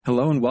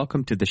Hello and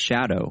welcome to The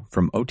Shadow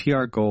from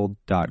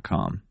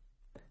OTRGold.com.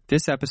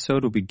 This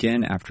episode will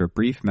begin after a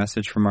brief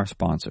message from our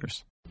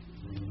sponsors.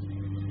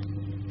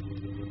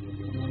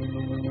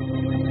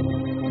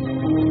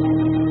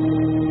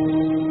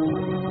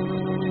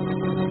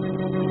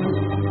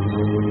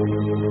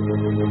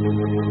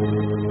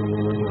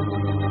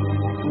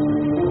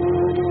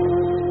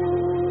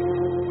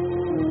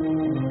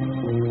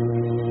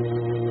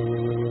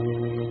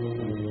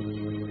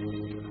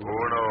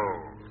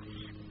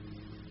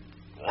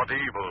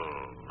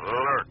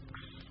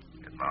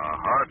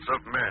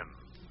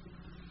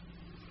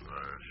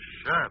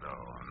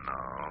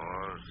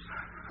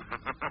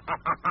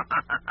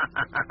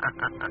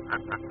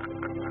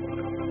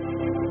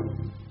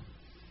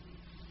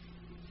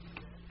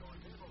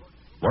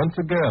 Once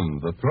again,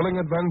 the thrilling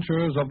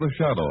adventures of the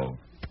Shadow,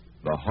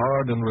 the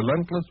hard and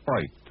relentless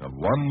fight of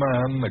one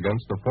man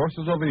against the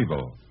forces of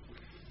evil.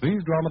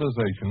 These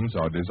dramatizations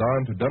are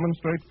designed to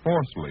demonstrate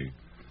forcefully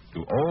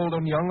to old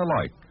and young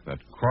alike that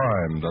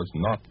crime does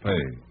not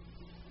pay.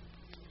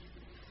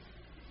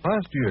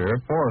 Last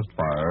year, forest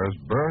fires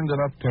burned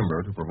enough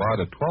timber to provide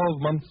a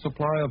 12-month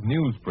supply of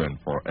newsprint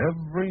for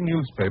every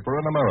newspaper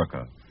in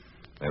America.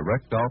 They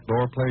wrecked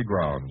outdoor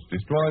playgrounds,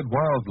 destroyed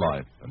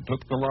wildlife, and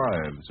took the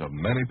lives of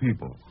many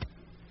people.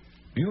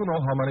 Do you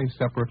know how many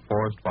separate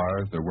forest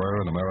fires there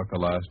were in America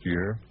last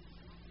year?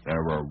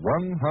 There were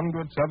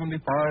 175,000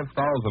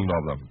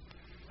 of them,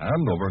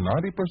 and over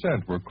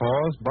 90% were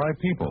caused by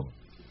people.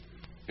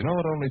 You know,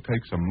 it only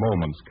takes a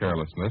moment's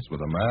carelessness with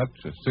a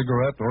match, a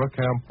cigarette, or a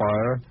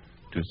campfire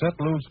to set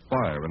loose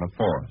fire in a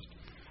forest.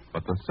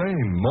 But the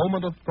same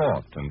moment of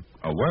thought and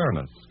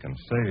awareness can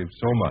save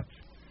so much.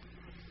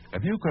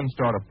 If you can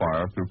start a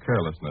fire through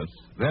carelessness,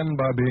 then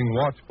by being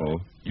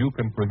watchful, you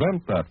can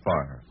prevent that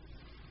fire.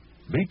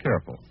 Be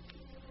careful.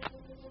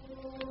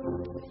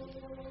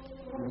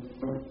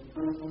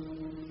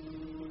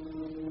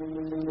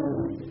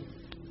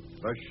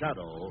 The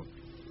Shadow,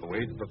 who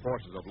aids the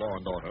forces of law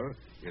and order,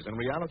 is in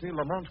reality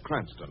Lamont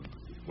Cranston,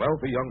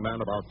 wealthy young man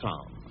about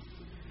town.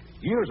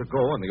 Years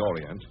ago in the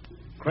Orient,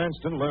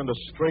 Cranston learned a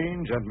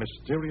strange and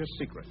mysterious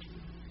secret.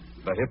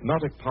 The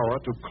hypnotic power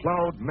to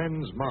cloud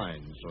men's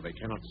minds so they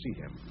cannot see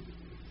him.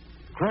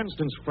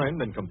 Cranston's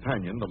friend and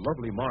companion, the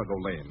lovely Margot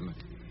Lane,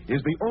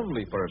 is the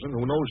only person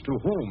who knows to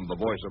whom the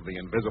voice of the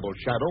invisible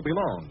Shadow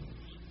belongs.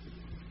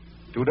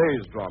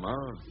 Today's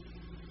drama,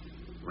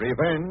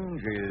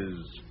 Revenge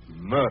is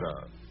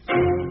Murder.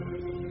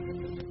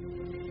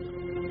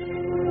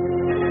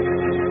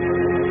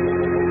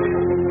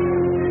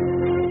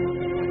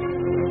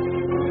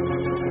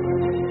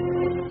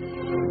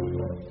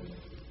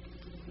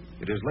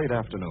 It is late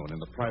afternoon in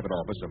the private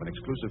office of an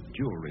exclusive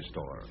jewelry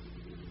store.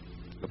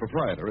 The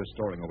proprietor is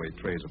storing away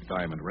trays of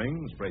diamond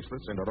rings,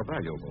 bracelets, and other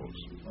valuables.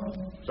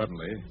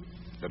 Suddenly,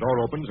 the door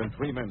opens and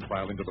three men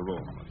file into the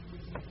room.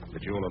 The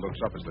jeweler looks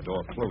up as the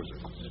door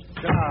closes.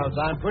 Charles,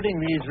 I'm putting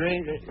these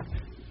rings...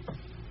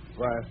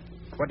 Why,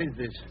 what is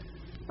this?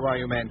 Who are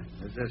you men?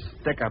 It's a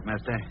stick-up,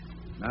 mister.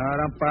 No,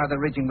 don't bother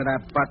reaching for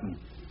that button.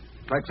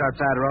 Clerks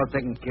outside are all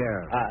taken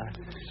care of.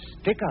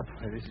 Stick-up?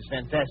 This is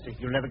fantastic.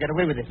 You'll never get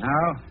away with it.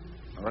 No?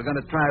 We're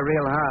going to try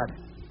real hard.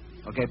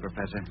 Okay,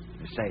 Professor.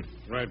 You're safe.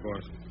 Right,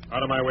 boss.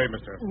 Out of my way,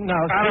 mister. No,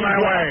 out of my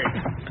way.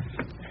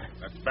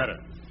 That's better.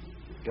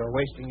 You're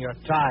wasting your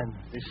time.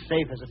 This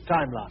safe has a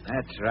time lock.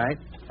 That's right.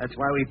 That's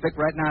why we picked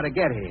right now to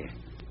get here.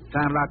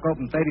 Time lock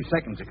opened 30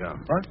 seconds ago.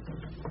 What?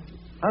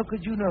 How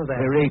could you know that?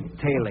 We read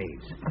tea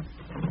leaves.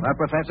 Well,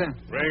 Professor?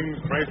 Rings,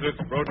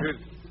 bracelets, brooches.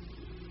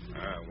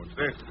 What's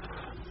this?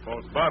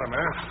 False bottom,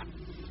 eh?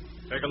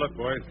 Take a look,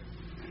 boys.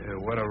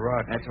 What a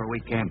rot. That's what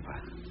we came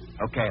for.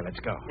 Okay, let's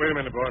go. Wait a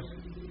minute, boss.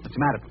 What's the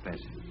matter,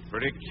 Professor?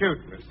 Pretty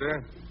cute,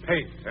 mister.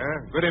 Paste, huh?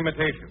 Good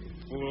imitation.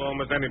 Fool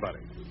almost anybody.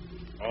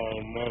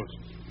 Almost.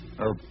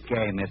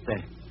 Okay,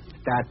 mister.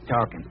 Start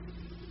talking.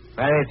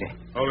 Where is it?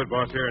 Hold it,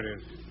 boss. Here it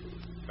is.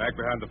 Back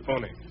behind the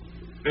phony.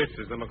 This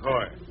is the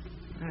McCoy.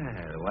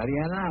 Well, what do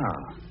you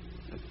know?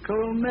 A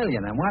cool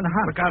million and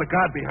 100. Look out, a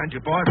guard behind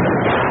you, boss.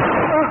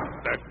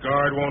 That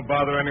guard won't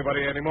bother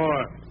anybody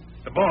anymore.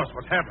 The boss,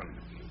 what happened?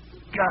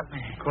 Got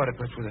me. Caught a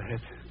punch with a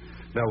hit.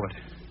 Now what?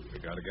 We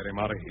gotta get him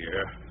out of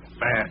here.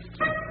 Fast.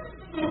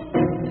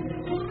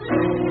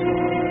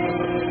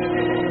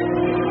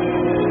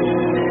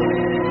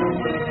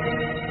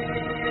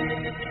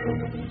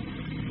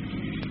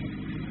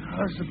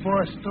 How's the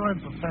boss doing,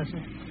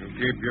 Professor? You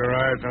keep your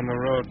eyes on the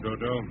road,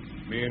 Dodo.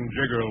 Me and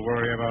Jigger will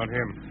worry about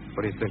him.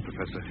 What do you think,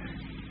 Professor?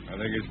 I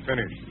think he's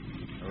finished.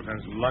 No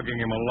sense lugging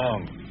him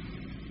along.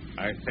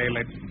 I say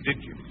let's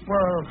ditch him.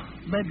 Well,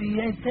 maybe he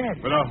ain't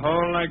dead. With a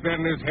hole like that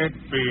in his head,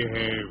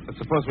 behave. But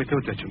suppose we do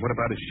ditch him. What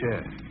about his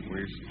share?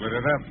 We split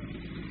it up.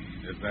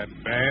 Is that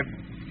bad?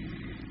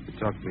 You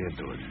talk me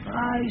into it.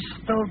 I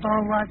still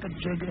don't like it,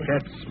 Jigger.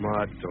 Get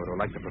smart, Dodo.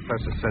 Like the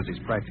professor says,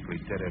 he's practically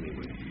dead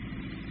anyway.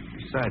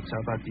 Besides,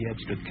 how about the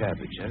extra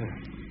cabbage, huh?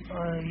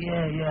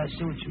 Yeah, I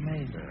see what you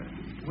mean.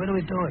 Where do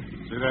we do it?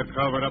 See that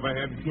culvert up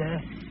ahead? Yeah.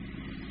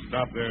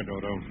 Stop there,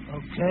 Dodo.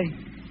 Okay.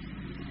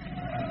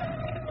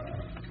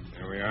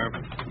 Here we are.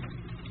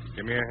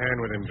 Give me a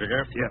hand with him,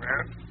 Jigger. Yep.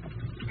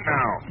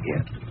 Now.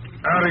 Yeah.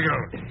 Out he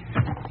goes.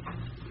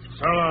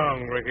 So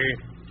long, Ricky.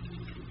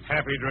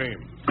 Happy dream.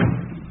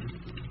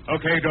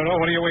 Okay, Dodo,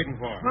 what are you waiting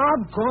for?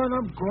 I'm gone.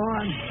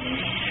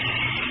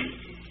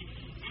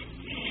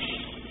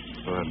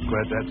 Well, I'm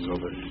glad that's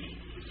over.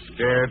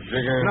 Scared,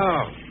 Jigger?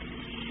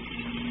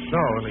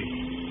 No, only...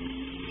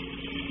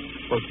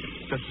 Well,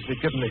 just as we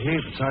give him the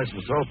heave, his eyes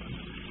was open.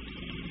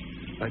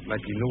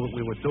 Like he knew what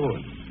we were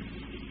doing.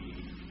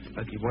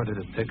 Like he wanted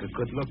to take a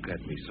good look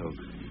at me, so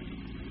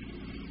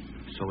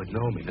he'd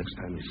know me next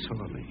time he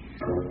saw me.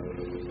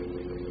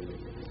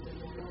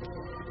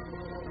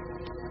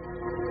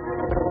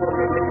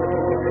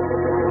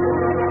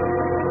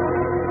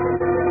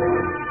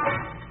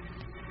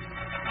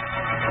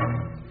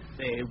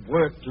 They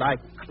worked like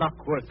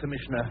clockwork,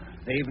 Commissioner.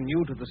 They even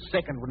knew to the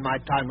second when my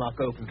time lock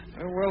opened.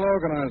 They're well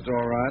organized,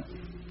 all right.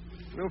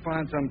 We'll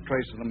find some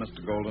trace of them,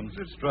 Mr. Golden. Does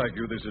it strike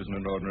you this isn't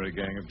an ordinary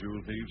gang of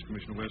jewel thieves,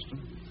 Commissioner Weston?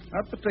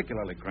 Not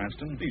particularly,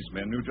 Cranston. These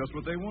men knew just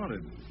what they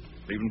wanted.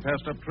 They even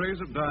passed up trays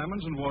of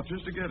diamonds and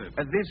watches to get it.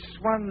 This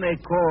one they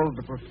called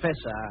the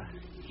Professor.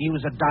 He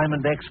was a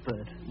diamond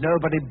expert.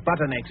 Nobody but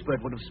an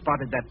expert would have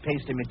spotted that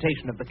paste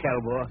imitation of the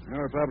Calvor. They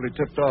were probably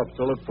tipped off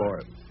to look for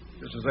it.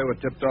 Just as they were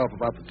tipped off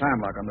about the time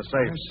lock on the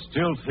safe. I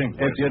still think...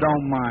 If you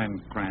don't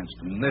mind,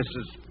 Cranston, this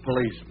is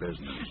police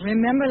business.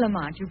 Remember,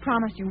 Lamont, you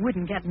promised you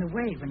wouldn't get in the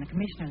way when the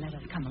commissioner let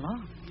us come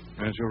along.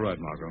 Yes, you're right,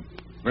 Margot.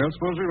 Well,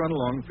 suppose we run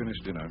along and finish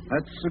dinner.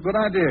 That's a good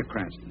idea,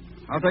 Cranston.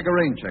 I'll take a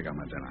rain check on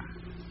my dinner.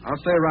 I'll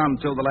stay around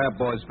until the lab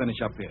boys finish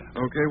up here.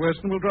 Okay,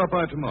 Weston, we'll drop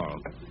by tomorrow.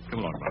 Come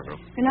along, Margot.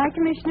 Good night,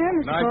 Commissioner.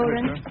 Mr. Night,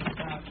 Golden.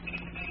 Commissioner.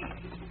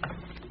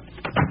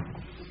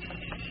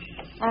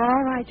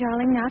 All right,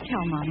 darling. Now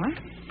tell Mama.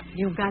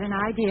 You've got an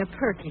idea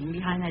perking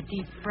behind that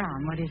deep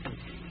frown. What is it?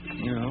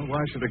 You know, why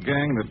should a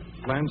gang that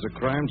plans a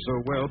crime so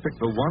well pick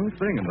the one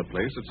thing in the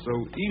place that's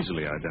so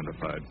easily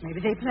identified?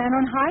 Maybe they plan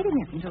on hiding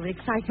it until the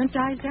excitement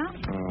dies down.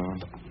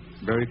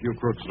 Very few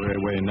crooks lay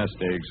away nest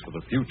eggs for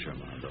the future,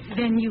 Margot.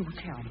 Then you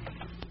tell me.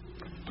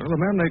 Well, the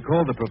man they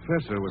called the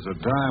Professor was a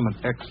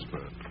diamond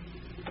expert.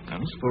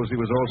 I suppose he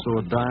was also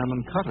a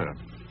diamond cutter.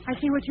 I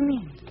see what you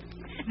mean.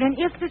 Then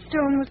if the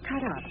stone was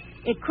cut up,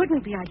 it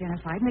couldn't be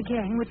identified and the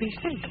gang would be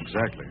safe.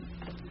 Exactly.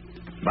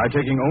 By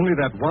taking only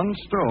that one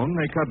stone,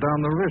 they cut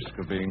down the risk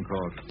of being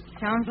caught.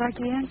 Sounds like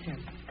the answer.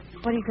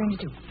 What are you going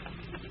to do?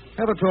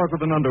 Have a talk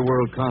with an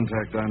underworld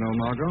contact I know,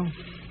 Margot.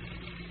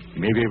 He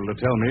may be able to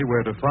tell me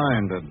where to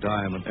find a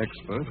diamond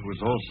expert who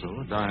is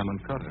also a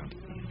diamond cutter.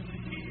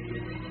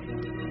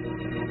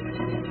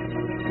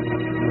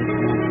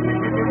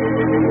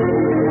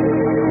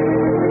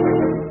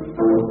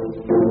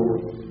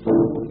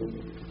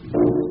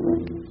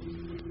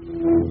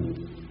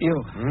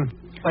 You.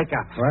 Wake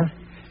up. What?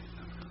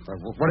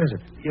 What is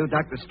it? You,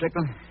 Dr.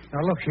 Strickland?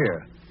 Now, look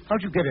here.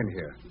 How'd you get in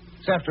here?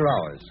 It's after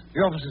hours. The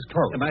office is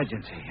closed.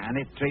 Emergency. I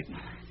need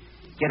treatment.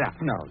 Get up.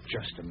 No,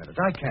 just a minute.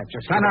 I can't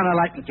just... Turn on the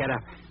light and get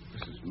up.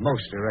 This is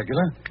most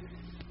irregular.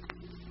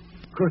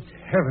 Good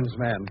heavens,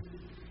 man.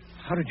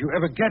 How did you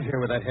ever get here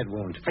with that head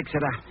wound? Fix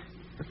it up.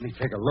 Let me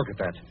take a look at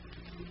that.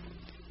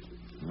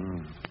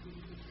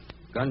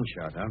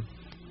 Gunshot, huh?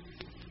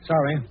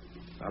 Sorry.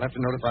 I'll have to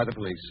notify the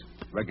police.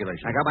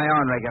 Regulation. I got my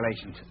own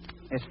regulations.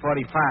 It's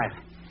 45.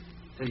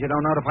 Says you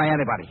don't notify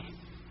anybody.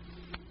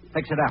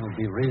 Fix it up.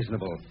 Be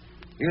reasonable.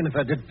 Even if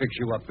I did fix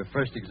you up, the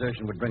first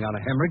exertion would bring on a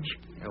hemorrhage.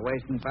 You're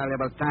wasting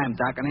valuable time,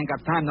 Doc, and ain't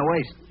got time to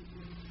waste.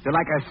 Do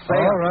like I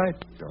say. All right.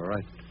 All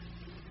right.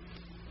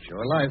 It's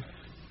your life.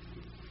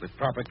 With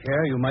proper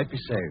care, you might be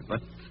saved,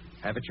 but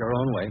have it your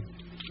own way.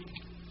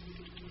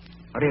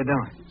 What are you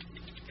doing?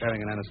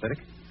 Carrying an anesthetic?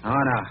 Oh,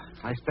 no.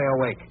 I stay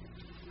awake.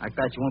 I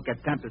thought you won't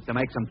get tempted to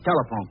make some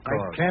telephone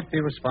calls. I can't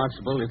be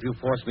responsible if you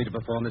force me to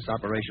perform this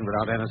operation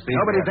without anesthesia.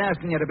 Nobody's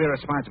asking you to be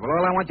responsible.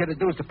 All I want you to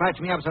do is to patch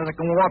me up so that I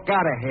can walk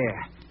out of here.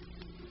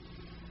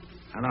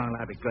 How long will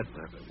that be good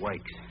for if it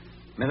wakes?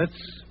 Minutes,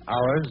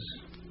 hours,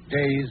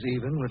 days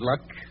even, with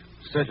luck.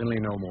 Certainly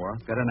no more.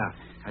 Good enough.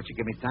 That should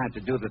give me time to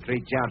do the 3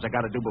 jobs I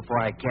got to do before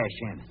I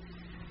cash in.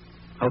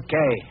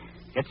 Okay.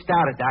 Get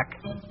started, Doc.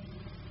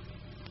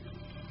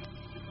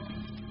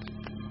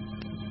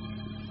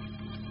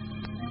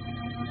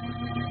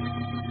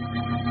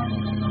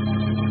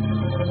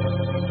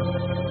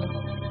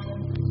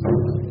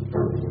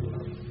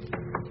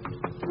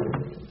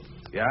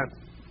 Yeah?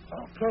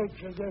 Okay,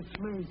 kid, that's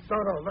me.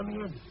 Dodo, let me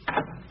in.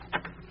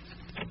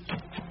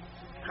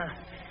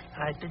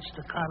 I ditched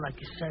the car like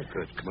you said.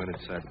 Good. Come on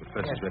inside. The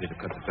professor's ready to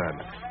cut the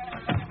diamond.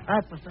 Hi,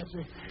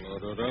 Professor. Hello,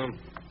 Dodo.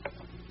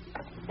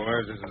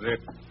 Boys, this is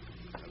it.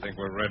 I think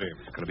we're ready.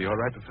 Gonna be all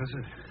right,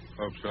 Professor?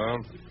 Hope so. I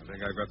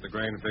think I've got the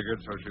grain figured,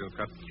 so she'll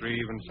cut 3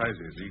 even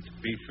sizes. Each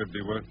piece should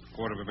be worth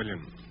 $250,000.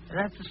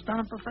 That's the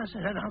stone,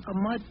 Professor? That hunk of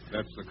mud?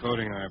 That's the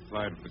coating I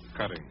applied for the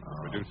cutting.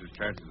 Reduces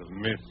chances of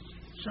miss.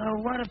 So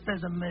what if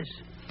there's a miss?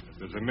 If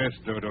there's a miss,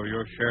 Dodo,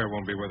 your share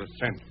won't be worth a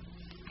cent.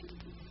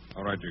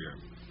 All right, Jigger.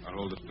 I'll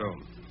hold the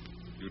stone.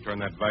 You turn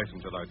that vise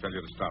until I tell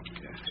you to stop.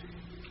 Yes.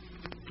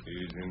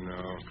 Easy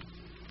now.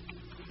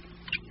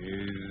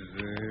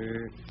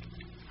 Easy.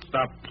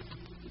 Stop.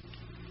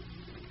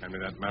 Hand me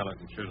that mallet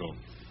and chisel.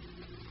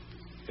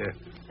 Yeah.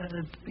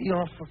 Be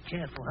awful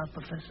careful, huh,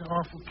 Professor?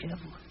 Awful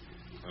careful.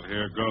 Well,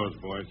 here goes,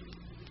 boys.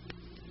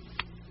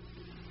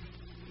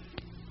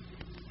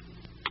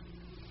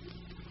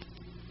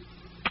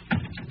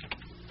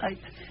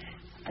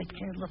 I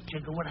can't look,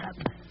 Jigger. What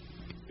happened?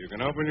 You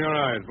can open your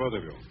eyes, both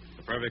of you.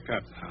 The perfect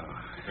cut.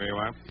 There you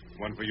are.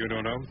 One for you,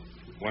 Dodo.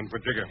 One for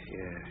Jigger.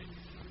 Yeah.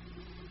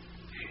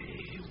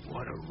 Gee,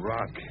 what a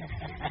rock.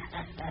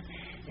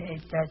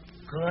 Ain't that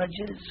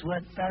gorgeous?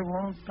 What I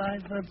won't buy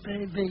for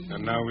baby.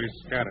 And now we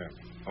scatter.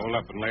 Hold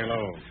up and lay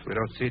low. We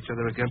don't see each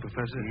other again,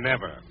 Professor?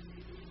 Never.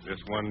 This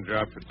one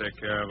job should take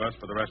care of us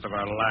for the rest of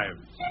our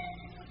lives.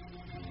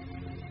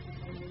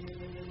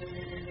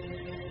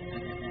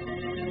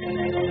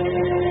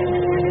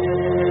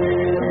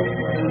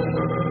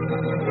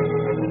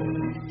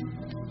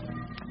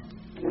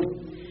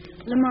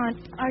 Lamont,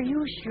 are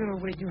you sure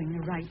we're doing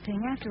the right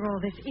thing? After all,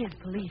 this is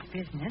police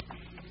business.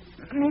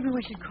 Maybe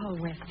we should call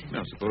Weston.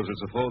 I suppose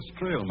it's a false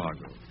trail,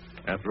 Margot.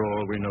 After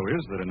all we know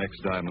is that an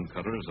ex-diamond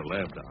cutter is a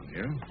lab down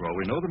here. For all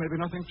we know, there may be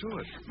nothing to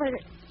it. But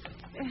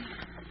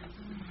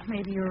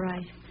maybe you're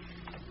right.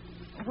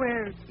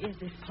 Where is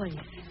this place?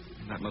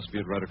 That must be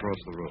it right across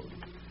the road.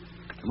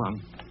 Come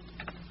on.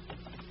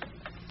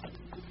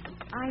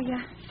 I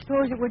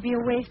suppose it would be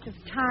a waste of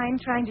time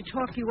trying to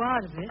talk you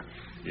out of it.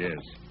 Yes.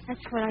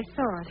 That's what I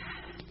thought.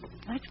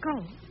 Let's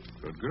go.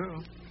 Good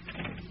girl.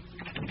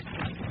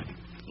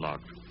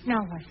 Locked. Now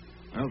what?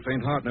 Well,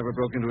 faint heart never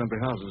broke into empty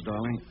houses,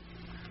 darling.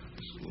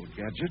 This little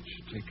gadget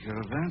should take care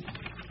of that.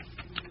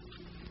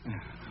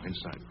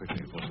 Inside,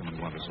 quickly, before someone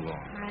wanders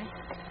along. Right.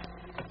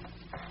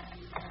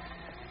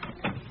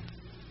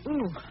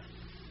 Ooh,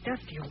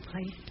 dusty old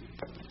place.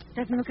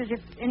 Doesn't look as if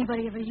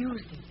anybody ever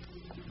used it.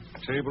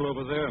 Table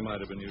over there might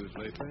have been used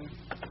lately.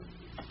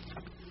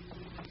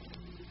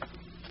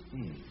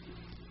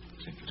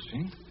 It's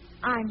interesting.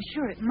 I'm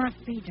sure it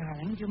must be,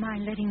 darling. Do you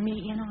mind letting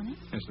me in on it?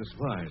 Yes, this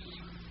vise.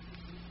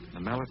 A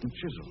mallet and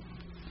chisel.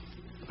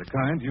 The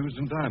kind used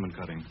in diamond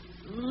cutting.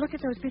 Look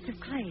at those bits of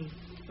clay,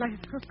 like a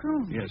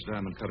cocoon. Yes,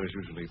 diamond cutters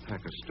usually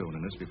pack a stone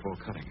in this before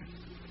cutting it.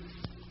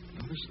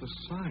 Notice the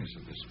size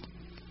of this one.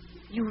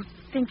 You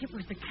think it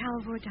was the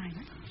Calvor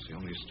diamond? It's the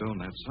only stone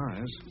that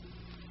size.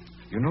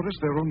 You notice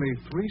there are only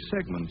 3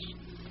 segments.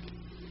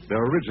 There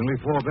are originally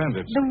 4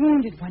 bandits. The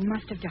wounded one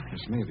must have died.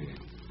 Yes, maybe.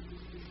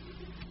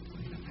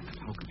 Wait a minute.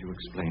 How could you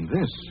explain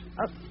this?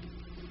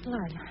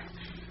 Blood.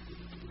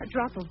 A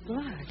drop of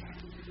blood.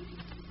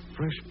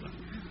 Fresh blood.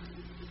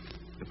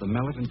 If the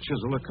mallet and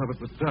chisel are covered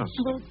with dust.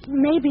 Well,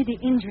 maybe the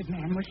injured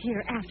man was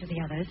here after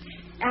the others,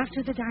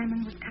 after the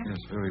diamond was cut. Yes,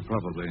 very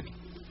probably.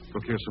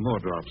 Look, here's some more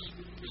drops.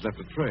 He's left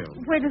a trail.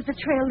 Where does the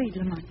trail lead,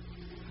 Lamont?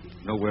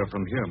 Nowhere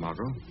from here,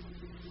 Margot.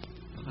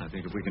 Well, I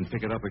think if we can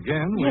pick it up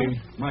again, yes, we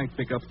might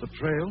pick up the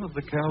trail of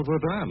the Calvor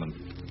diamond.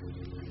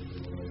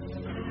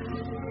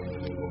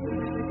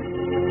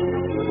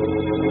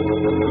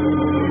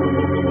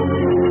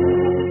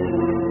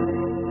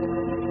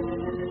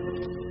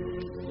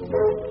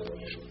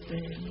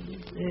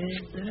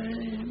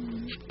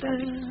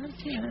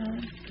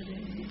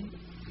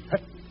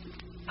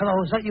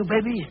 Hello, is that you,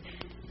 baby?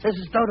 This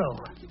is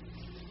Dodo.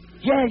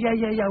 Yeah,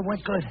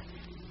 went good.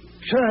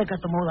 Sure, I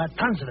got the moolah,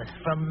 tons of it.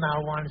 From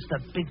now on, it's the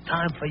big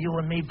time for you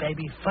and me,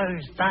 baby.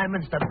 Furs,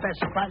 diamonds, the best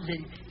spots.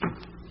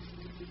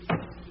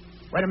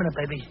 Wait a minute,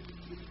 baby.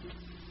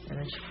 And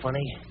it's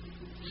funny.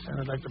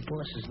 Sounded like the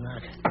boss's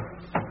knock.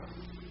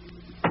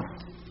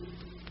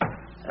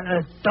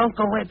 Don't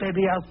go away,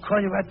 baby. I'll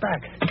call you right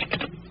back.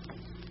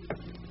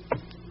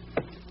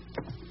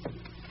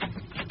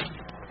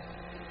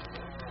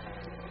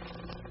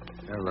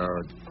 Hello,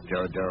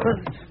 Dodo.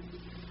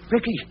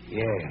 Ricky.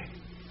 Yeah,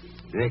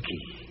 Ricky.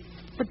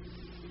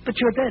 But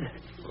you're dead.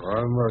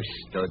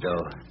 Almost, Dodo.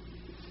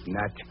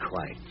 Not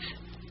quite.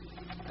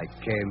 I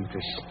came to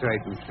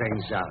straighten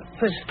things out.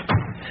 But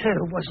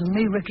it wasn't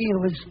me, Ricky.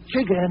 It was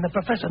Jigger and the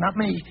professor, not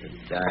me.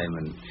 The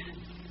diamond.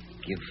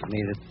 Give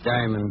me the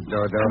diamond,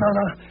 Dodo.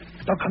 No.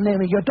 Don't come near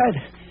me. You're dead.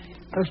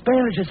 Those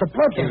bandages are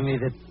broken. Give me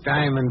the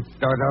diamond,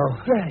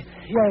 Dodo.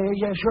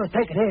 Yeah, sure.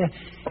 Take it here.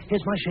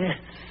 Here's my share.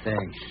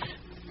 Thanks.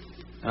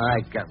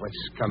 I got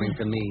what's coming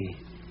to me.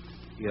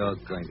 You're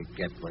going to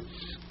get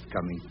what's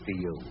coming to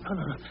you.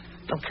 No.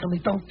 Don't kill me.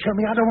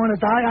 I don't want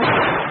to die.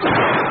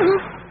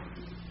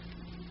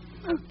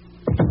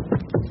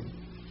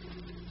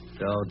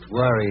 Don't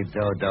worry,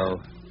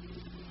 Dodo.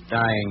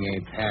 Dying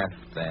ain't half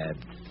bad.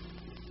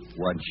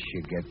 Once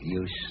you get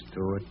used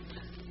to it.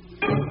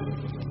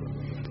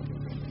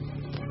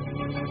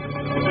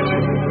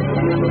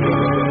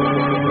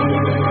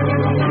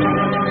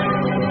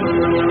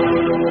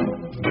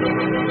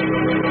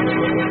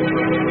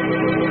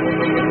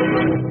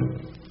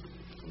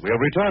 We'll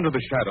return to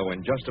the shadow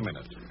in just a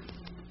minute.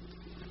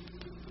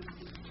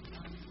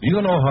 Do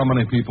you know how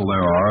many people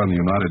there are in the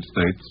United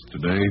States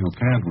today who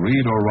can't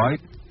read or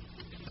write?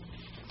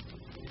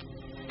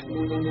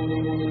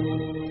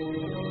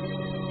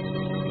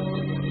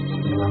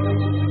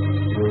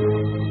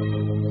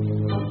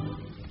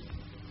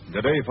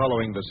 The day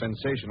following the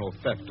sensational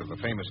theft of the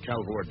famous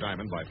Calvour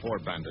diamond by 4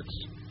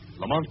 bandits,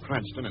 Lamont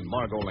Cranston and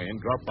Margot Lane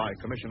dropped by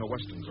Commissioner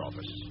Weston's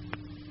office.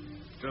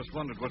 Just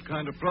wondered what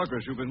kind of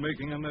progress you've been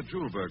making on that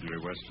jewel burglary,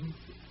 Weston.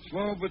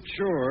 Slow but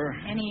sure.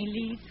 Any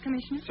leads,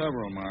 Commissioner?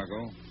 Several,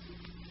 Margot.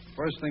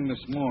 First thing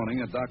this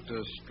morning, a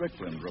Dr.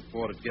 Strickland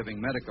reported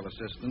giving medical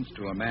assistance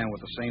to a man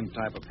with the same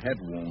type of head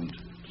wound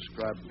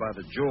described by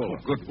the jeweler.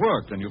 Oh, good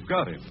work. Then you've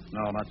got him.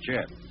 No, not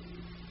yet.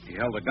 He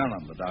held a gun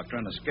on the doctor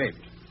and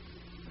escaped.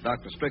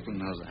 Dr.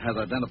 Strickland has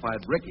identified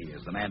Ricky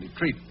as the man he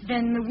treated.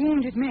 Then the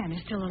wounded man is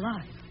still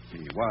alive. He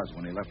was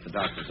when he left the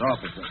doctor's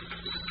office.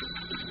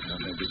 There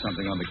may be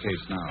something on the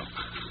case now.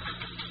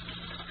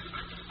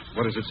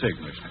 What does it say,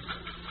 Commissioner?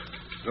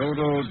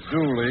 Dodo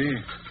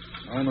Dooley,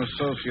 known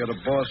associate of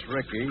Boss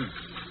Ricky,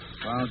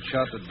 found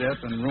shot to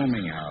death in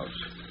rooming house.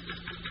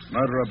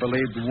 Murderer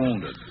believed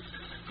wounded.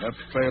 Left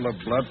trail of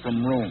blood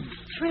from room.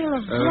 Trail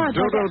of blood?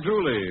 Dodo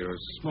Dooley, a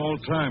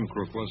small-time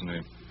crook, wasn't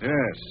he?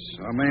 Yes.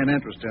 Our main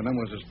interest in him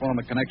was his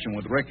former connection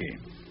with Ricky.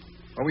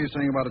 What were you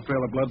saying about a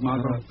trail of blood,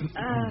 Margot?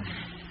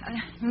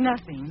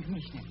 Nothing,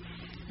 Commissioner.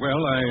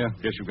 Well, I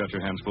guess you've got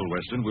your hands full,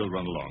 Weston. We'll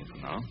run along for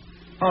now.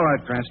 All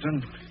right,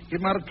 Cranston. Keep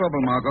him out of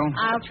trouble, Margot.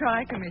 I'll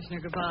try, Commissioner.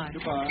 Goodbye.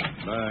 Goodbye.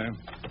 Bye.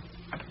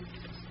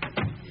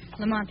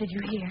 Lamont, did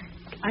you hear?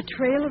 A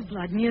trail of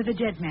blood near the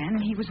dead man,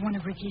 and he was one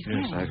of Ricky's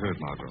Yes, men. I heard,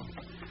 Margot.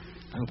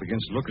 Well, it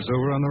begins to look as though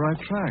we're on the right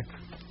track.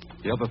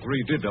 The other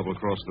 3 did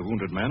double-cross the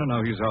wounded man, and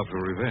now he's out for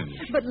revenge.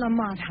 But,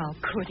 Lamont, how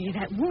could he?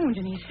 That wound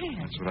in his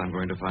head. That's what I'm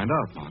going to find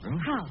out, Margot.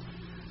 How?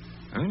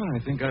 Well, I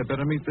think I'd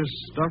better meet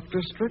this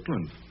Dr.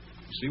 Strickland.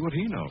 See what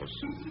he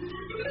knows.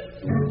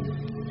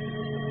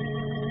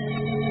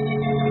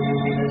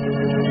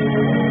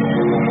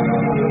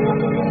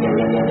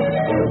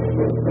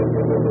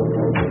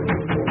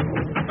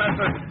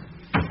 Professor,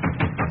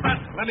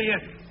 let me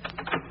in.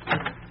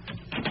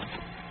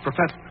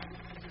 Professor.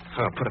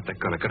 Oh, put up that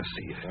gun. I gotta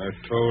see you. I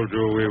told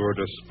you we were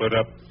to split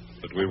up,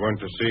 that we weren't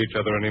to see each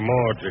other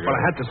anymore, Jigger. Well,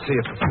 I had to see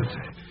it,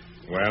 Professor.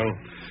 Well?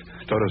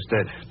 Dodo's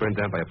dead. Burned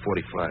down by a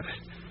 .45.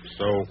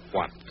 So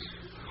what?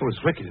 It was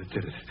Ricky that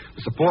did it. It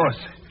was the boss.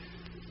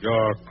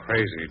 You're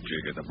crazy,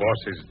 Jigger. The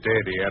boss is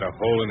dead. He had a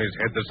hole in his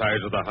head the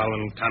size of the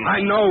Holland Tunnel.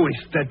 I know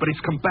he's dead, but he's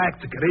come back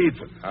to get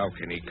even. How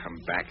can he come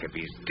back if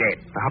he's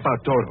dead? Now, how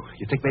about Dodo?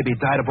 You think maybe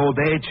he died of old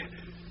age?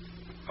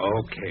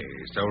 Okay,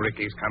 so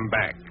Ricky's come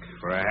back.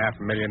 For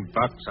 $500,000,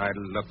 I'd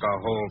look a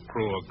whole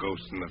crew of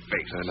ghosts in the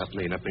face. Not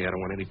me. I don't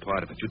want any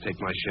part of it. You take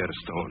my share of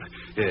stone.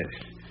 Yeah.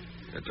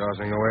 You're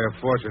tossing away a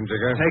fortune,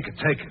 Jigger.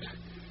 Take it.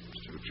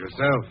 Suit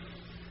yourself.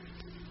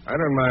 I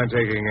don't mind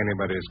taking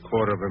anybody's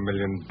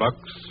 $250,000.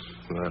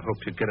 Well, I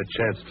hope you get a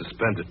chance to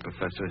spend it,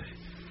 Professor.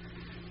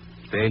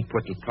 They ain't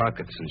putting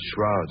pockets in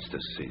shrouds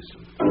this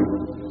season.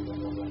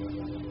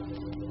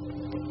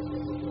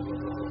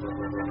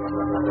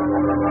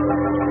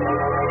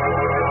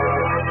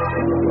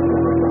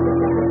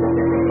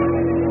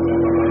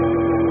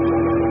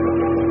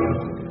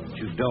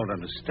 You don't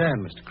understand,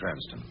 Mr.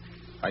 Cranston.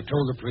 I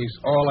told the police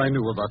all I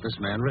knew about this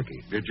man,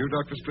 Ricky. Did you,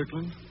 Dr.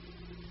 Strickland?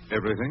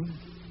 Everything?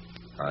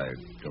 I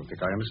don't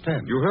think I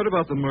understand. You heard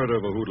about the murder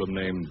of a hoodlum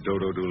named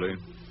Dodo Dooley?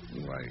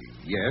 Why,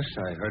 yes,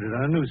 I heard it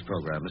on a news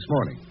program this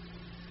morning.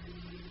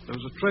 There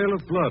was a trail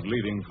of blood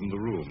leading from the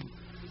room.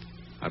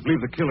 I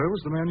believe the killer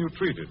was the man you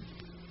treated.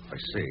 I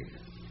see.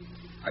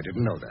 I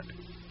didn't know that.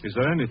 Is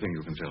there anything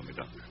you can tell me,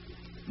 Doctor?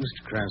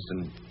 Mr.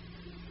 Cranston,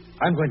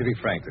 I'm going to be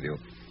frank with you.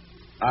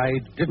 I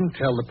didn't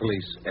tell the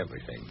police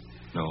everything.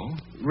 No?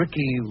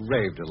 Ricky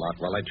raved a lot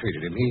while I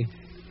treated him.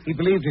 He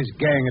believed his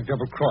gang had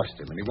double-crossed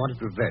him, and he wanted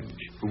revenge.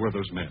 Who were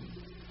those men?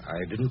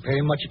 I didn't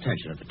pay much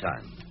attention at the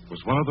time.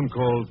 Was one of them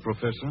called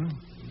Professor?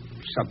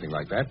 Something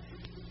like that.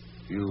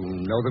 You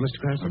know them, Mr.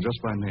 Cranston? No,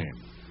 just by name.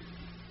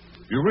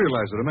 You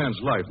realize that a man's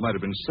life might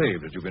have been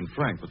saved if you'd been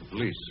frank with the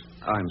police.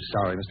 I'm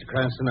sorry, Mr.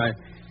 Cranston.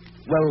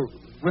 Well,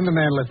 when the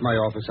man left my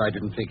office, I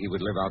didn't think he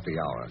would live out the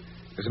hour.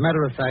 As a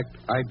matter of fact,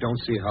 I don't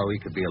see how he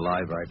could be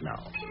alive right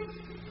now.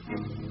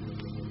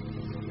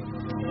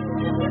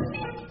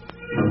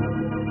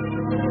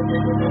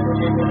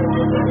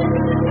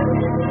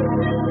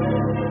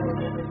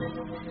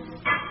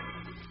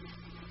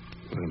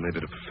 Well, maybe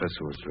the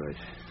professor was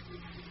right.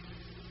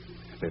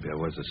 Maybe I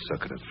was a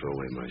sucker to throw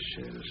away my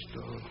share of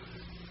stone.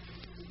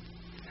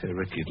 Hey,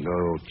 Ricky, no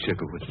old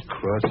chicken wouldn't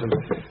cross him.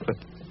 But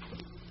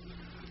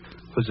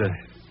who's that?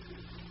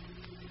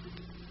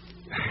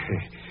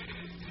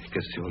 I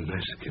guess the old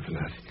nurse is giving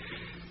out.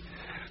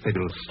 Maybe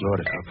it'll snort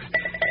it up.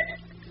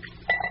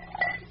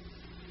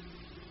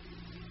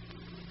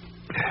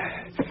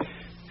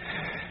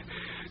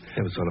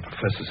 It was all the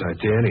professor's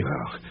idea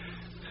anyhow.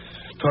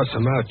 Toss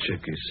him out,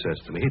 Chick, he says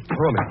to me. He'd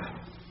throw me.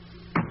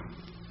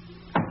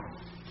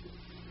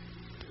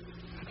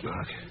 That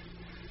knock.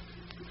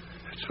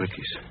 That's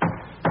Ricky's.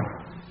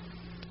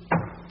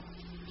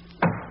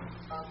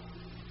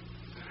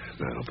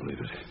 No, I don't believe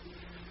it.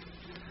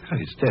 Oh,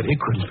 he's dead. He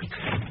couldn't be.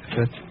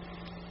 That...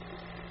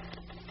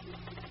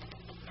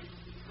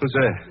 Who's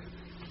there?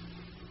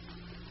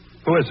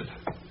 Who is it?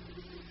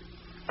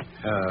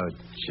 Oh,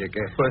 Chica.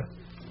 What?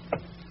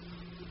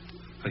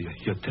 Oh,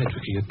 you're dead,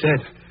 Ricky. You're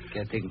dead.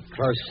 Getting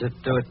closer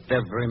to it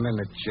every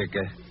minute,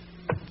 Jigger.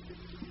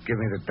 Give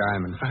me the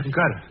diamond. I haven't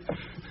got it.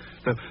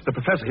 The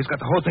professor, he's got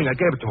the whole thing. I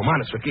gave it to him,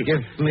 honest, Ricky.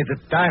 Give me the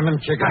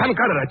diamond, Jigger. I haven't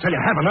got it, I tell you.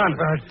 I haven't on.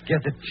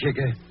 Get it,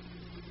 Jigger.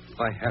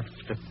 I have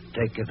to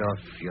take it off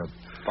your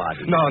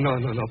body.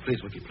 No.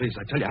 Please, Ricky, please.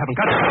 I tell you, I haven't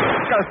got it.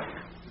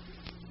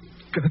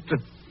 Got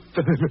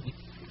the diamond.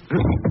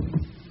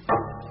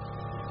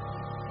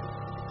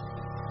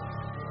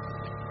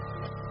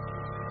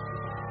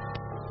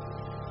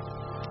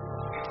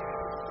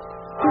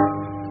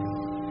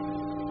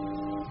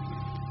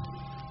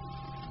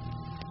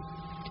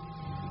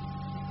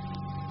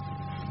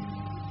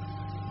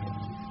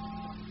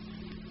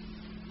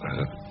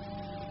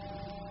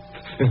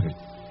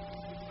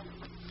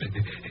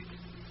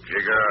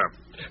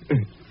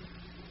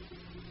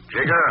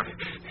 Jigger.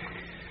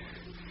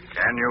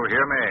 Can you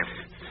hear me?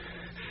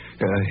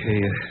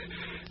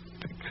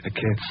 I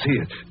can't see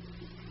it.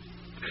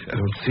 I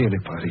don't see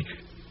anybody.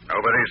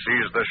 Nobody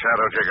sees the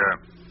shadow, Jigger.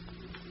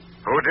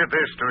 Who did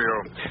this to you?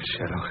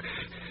 Shadow.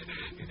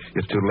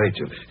 It's too late.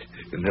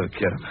 You'll never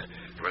get him.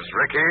 It was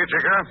Ricky,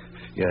 Jigger?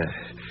 Yeah,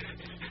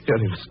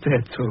 he was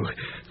dead, too.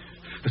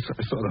 I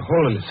saw the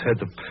hole in his head.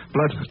 The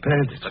blood was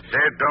bandaged. The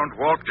dead don't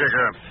walk,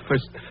 Jigger.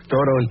 First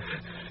Dodo and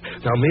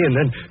now me, and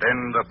then...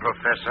 Then the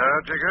professor,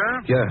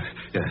 Jigger? Yeah.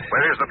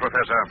 Where is the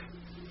professor?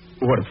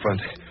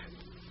 Waterfront.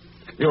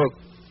 The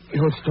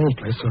old stone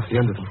place off the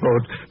end of the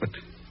road. But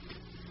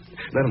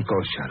let him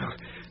go, Shadow.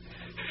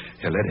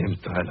 Let him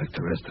die like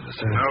the rest of us,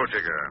 huh? No,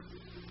 Jigger.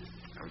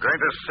 I'm going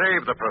to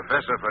save the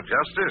professor for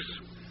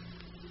justice.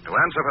 To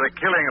answer for the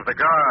killing of the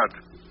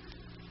guard.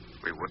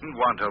 We wouldn't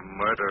want a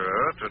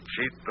murderer to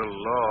cheat the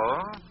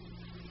law,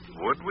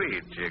 would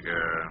we,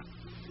 Jigger?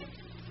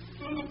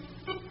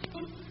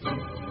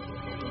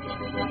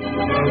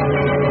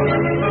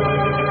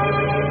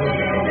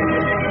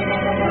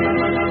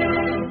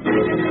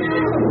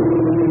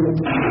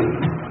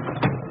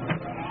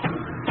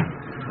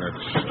 That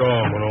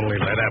storm will only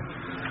let up.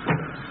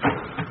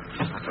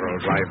 That'll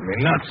drive me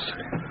nuts.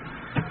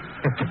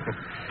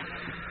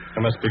 I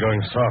must be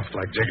going soft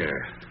like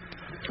Jigger.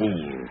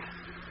 Fool.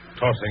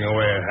 Tossing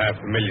away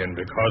 $500,000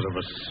 because of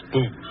a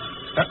spook.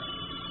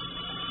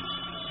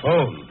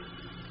 Phone.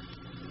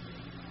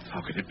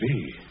 How could it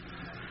be?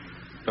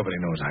 Nobody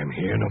knows I'm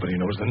here. Nobody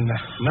knows the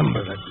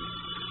number that...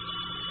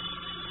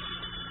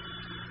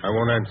 I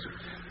won't answer it.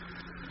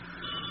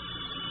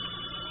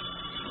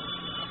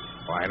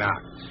 Why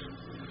not?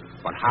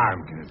 What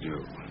harm can it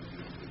do?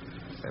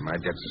 They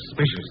might get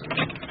suspicious.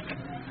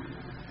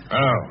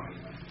 Oh.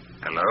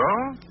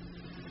 Hello?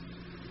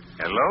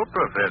 Hello,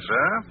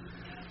 Professor.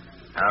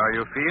 How are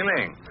you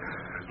feeling?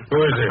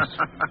 Who is this?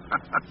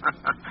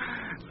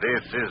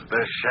 This is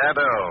the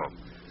Shadow.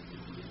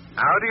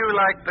 How do you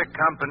like the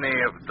company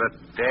of the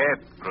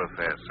dead,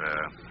 Professor?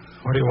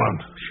 What do you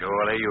want?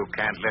 Surely you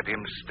can't let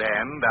him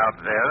stand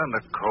out there in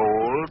the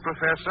cold,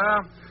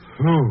 Professor?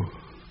 Who?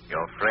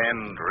 Your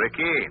friend,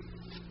 Ricky.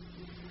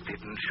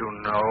 Didn't you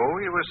know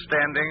he was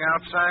standing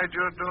outside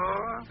your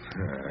door?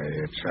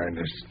 You're trying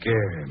to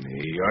scare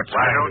me.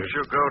 Why don't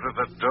you go to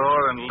the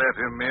door and let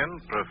him in,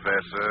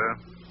 Professor?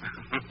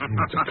 It's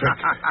a trick.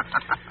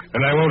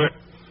 And I won't...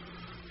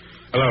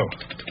 Hello?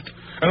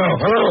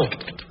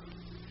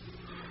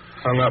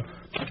 Hung up.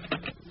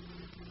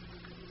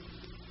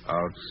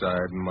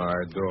 Outside my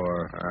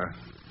door, huh?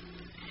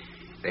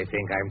 They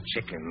think I'm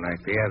chicken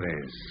like the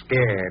others.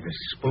 Scared of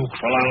spooks.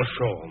 Well, I'll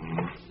show 'em.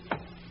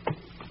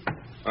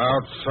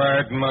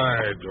 Outside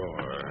my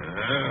door,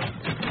 huh?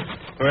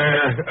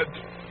 Where...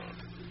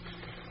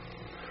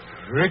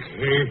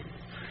 Ricky?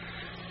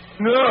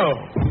 No!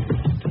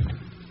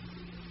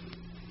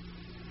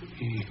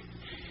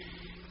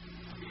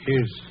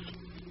 He's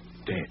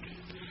dead.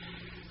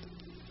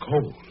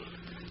 Cold.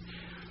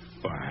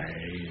 Why,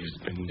 he's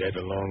been dead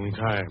a long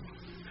time.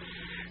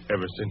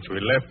 Ever since we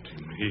left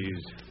him,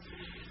 he's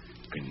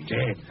been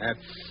dead.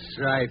 That's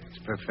right,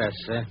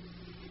 Professor.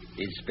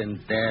 He's been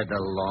dead a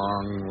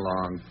long,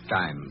 long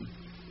time.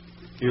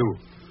 You.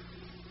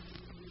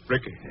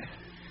 Ricky.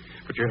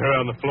 Put your hair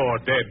on the floor,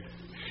 dead.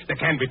 There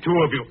can't be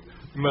two of you.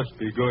 You must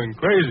be going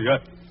crazy, huh?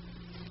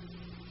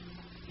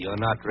 You're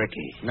not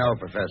Ricky. No,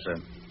 Professor.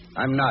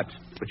 I'm not.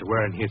 But you're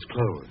wearing his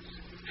clothes.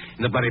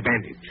 And the bloody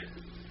bandage.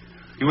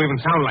 You even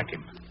sound like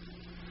him.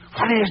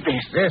 What is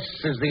this? This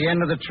is the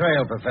end of the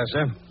trail,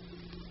 Professor.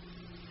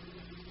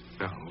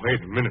 Now,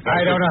 wait a minute.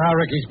 I don't know how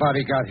Ricky's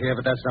body got here,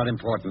 but that's not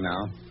important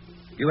now.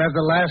 You have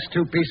the last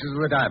 2 pieces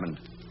of the diamond.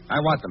 I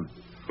want them.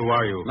 Who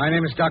are you? My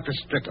name is Dr.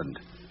 Strickland.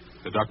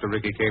 The doctor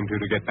Ricky came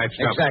to get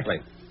patched up. Exactly.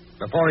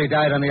 Before he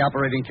died on the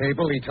operating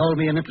table, he told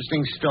me an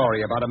interesting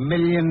story about $1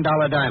 million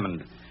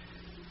diamond.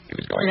 He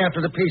was going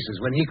after the pieces.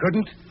 When he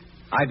couldn't,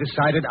 I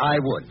decided I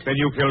would. Then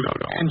you killed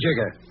Dodo. And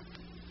Jigger.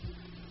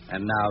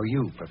 And now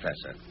you,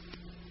 Professor.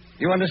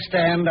 You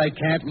understand I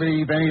can't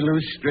leave any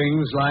loose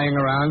strings lying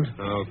around?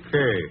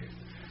 Okay.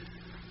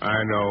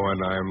 I know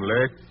when I'm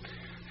licked.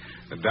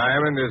 The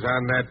diamond is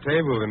on that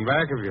table in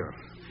back of you.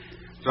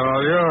 It's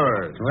all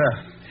yours.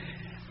 Well,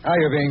 Now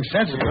you're being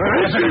sensitive.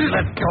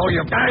 Let go,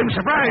 you... I'm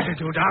surprised at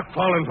you, Doc,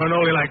 falling for an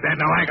oldie like that.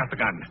 Now I got the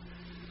gun.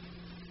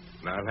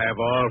 And I'll have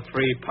all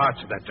 3 parts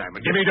of that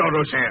diamond. Give me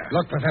Dodo's share.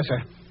 Look,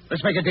 Professor,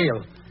 let's make a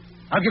deal.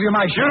 I'll give you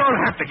my share. You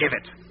don't have to give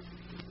it.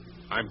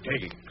 I'm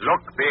taking it.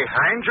 Look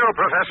behind you,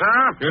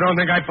 Professor. You don't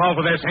think I'd fall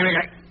for this?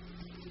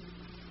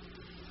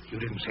 You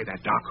didn't say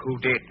that, Doc. Who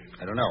did?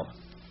 I don't know.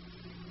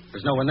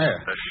 There's no one there.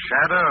 The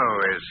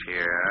Shadow is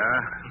here.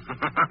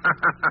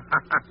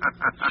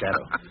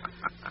 Shadow.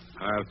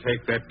 I'll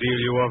take that deal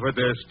you offered.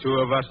 There's 2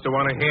 of us to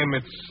one of him.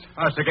 It's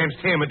us against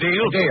him. A deal?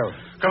 A deal.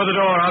 Cover the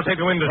door. I'll take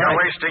the windows. You're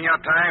wasting your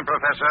time,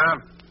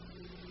 Professor.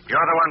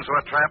 You're the ones who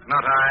are trapped,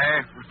 not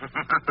I.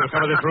 We'll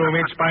cover this room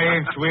inch by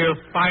inch. We'll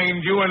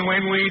find you, and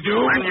when we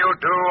do... When you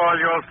do, all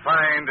you'll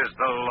find is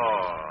the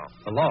law.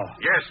 The law?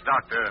 Yes,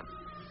 Doctor.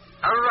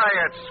 A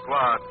riot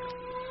squad.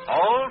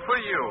 All for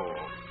you.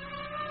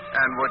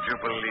 And would you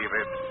believe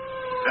it?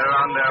 They're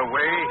on their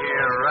way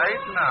here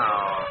right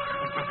now.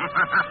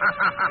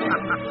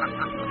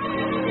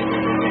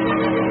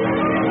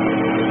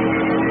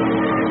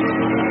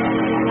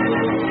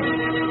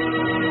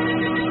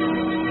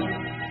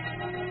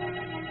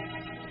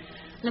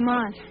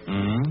 Lamont,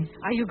 Hmm?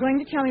 are you going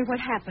to tell me what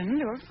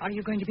happened, or are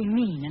you going to be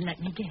mean and let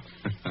me guess?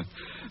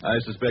 I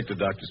suspected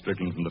Dr.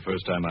 Strickland from the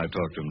first time I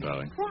talked to him,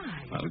 darling.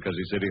 Why? Well, because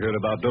he said he heard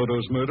about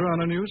Dodo's murder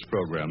on a news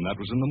program. That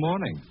was in the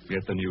morning.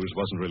 Yet the news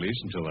wasn't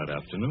released until that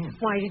afternoon.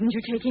 Why didn't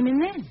you take him in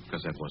then?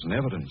 Because that wasn't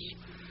evidence.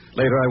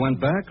 Later, I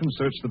went back and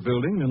searched the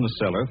building. In the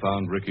cellar,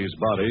 found Ricky's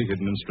body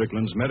hidden in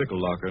Strickland's medical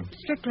locker.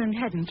 Strickland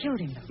hadn't killed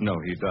him, though. No,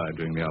 he died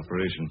during the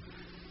operation.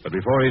 But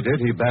before he did,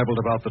 he babbled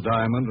about the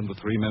diamond and the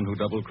 3 men who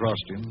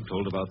double-crossed him,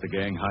 told about the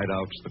gang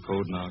hideouts, the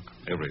code knock,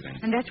 everything.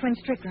 And that's when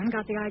Strickland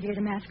got the idea to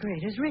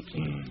masquerade as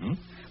Ricky. Mm-hmm.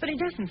 But it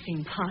doesn't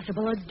seem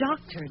possible, a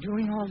doctor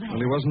doing all that. Well,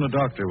 he wasn't a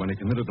doctor when he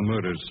committed the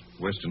murders.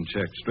 Weston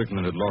checked.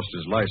 Strickland had lost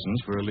his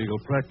license for illegal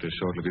practice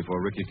shortly before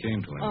Ricky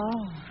came to him.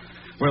 Oh.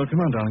 Well, come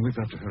on, darling. We've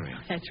got to hurry.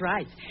 That's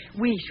right.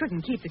 We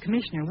shouldn't keep the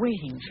commissioner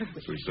waiting, should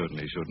we? We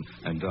certainly shouldn't.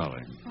 And,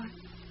 darling, What?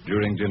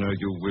 during dinner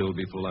you will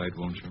be polite,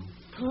 won't you?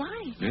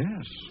 Polite?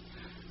 Yes.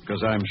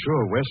 Because I'm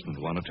sure Weston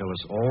will want to tell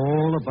us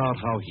all about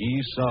how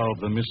he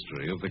solved the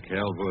mystery of the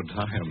Calvert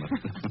diamond.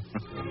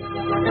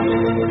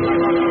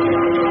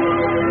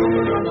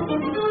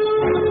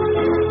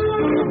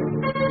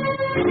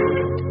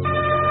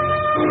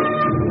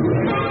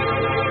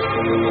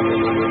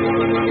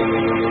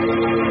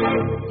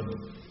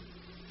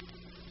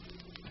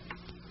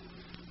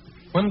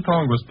 When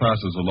Congress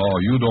passes a law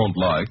you don't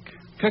like,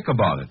 kick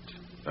about it.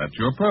 That's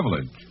your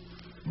privilege.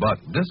 But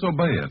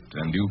disobey it,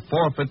 and you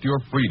forfeit your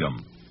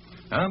freedom.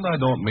 And I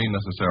don't mean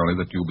necessarily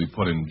that you'll be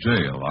put in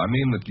jail. I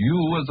mean that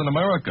you, as an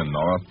American,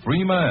 are a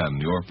free man.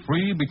 You're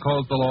free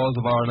because the laws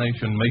of our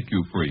nation make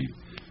you free.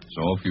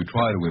 So if you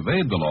try to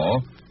evade the law,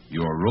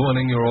 you're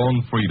ruining your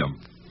own freedom.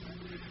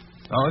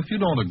 Now, if you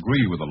don't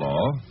agree with the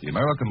law, the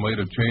American way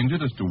to change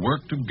it is to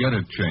work to get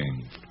it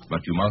changed.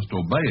 But you must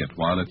obey it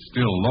while it's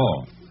still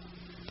law.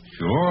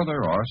 Sure,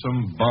 there are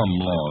some bum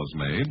laws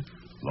made.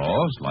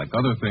 Laws, like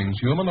other things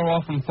human, are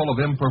often full of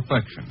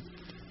imperfection.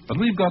 But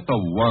we've got the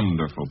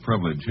wonderful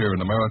privilege here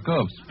in America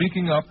of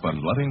speaking up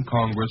and letting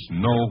Congress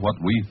know what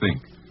we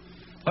think.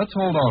 Let's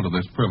hold on to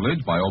this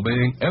privilege by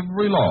obeying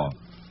every law.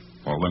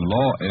 For when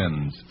law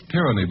ends,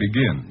 tyranny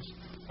begins.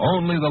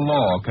 Only the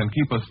law can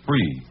keep us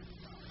free.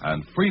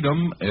 And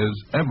freedom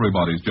is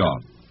everybody's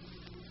job.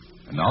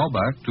 And now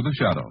back to the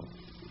Shadow.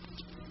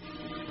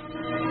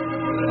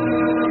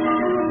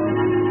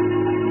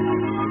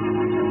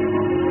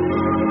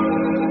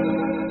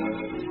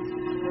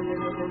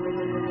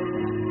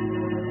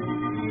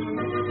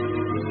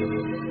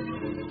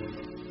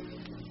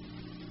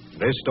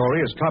 This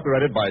story is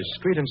copyrighted by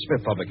Street and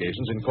Smith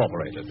Publications,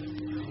 Incorporated.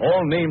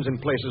 All names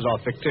and places are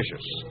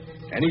fictitious.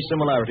 Any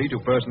similarity to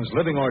persons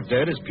living or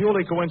dead is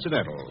purely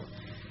coincidental.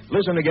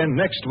 Listen again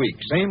next week,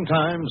 same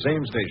time,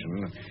 same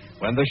station,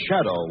 when the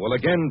Shadow will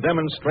again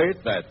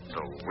demonstrate that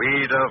The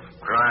weed of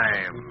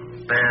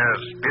crime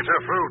bears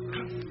bitter fruit.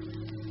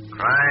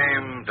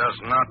 Crime does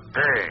not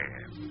pay.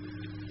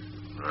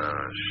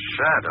 The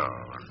Shadow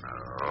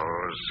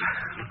knows.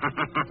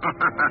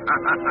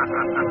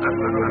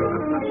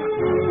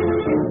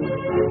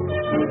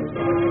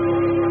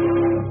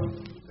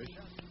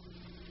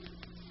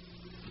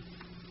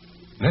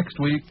 Next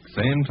week,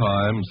 same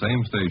time,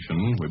 same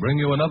station, we bring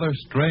you another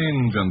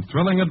strange and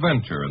thrilling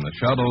adventure in the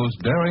Shadow's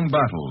daring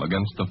battle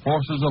against the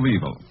forces of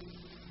evil.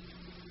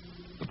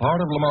 The part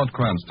of Lamont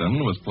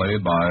Cranston was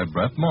played by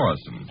Brett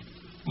Morrison,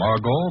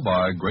 Margot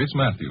by Grace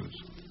Matthews.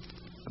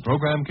 The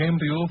program came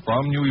to you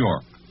from New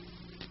York.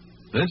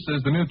 This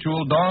is the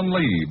Mutual Don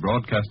Lee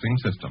Broadcasting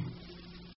System.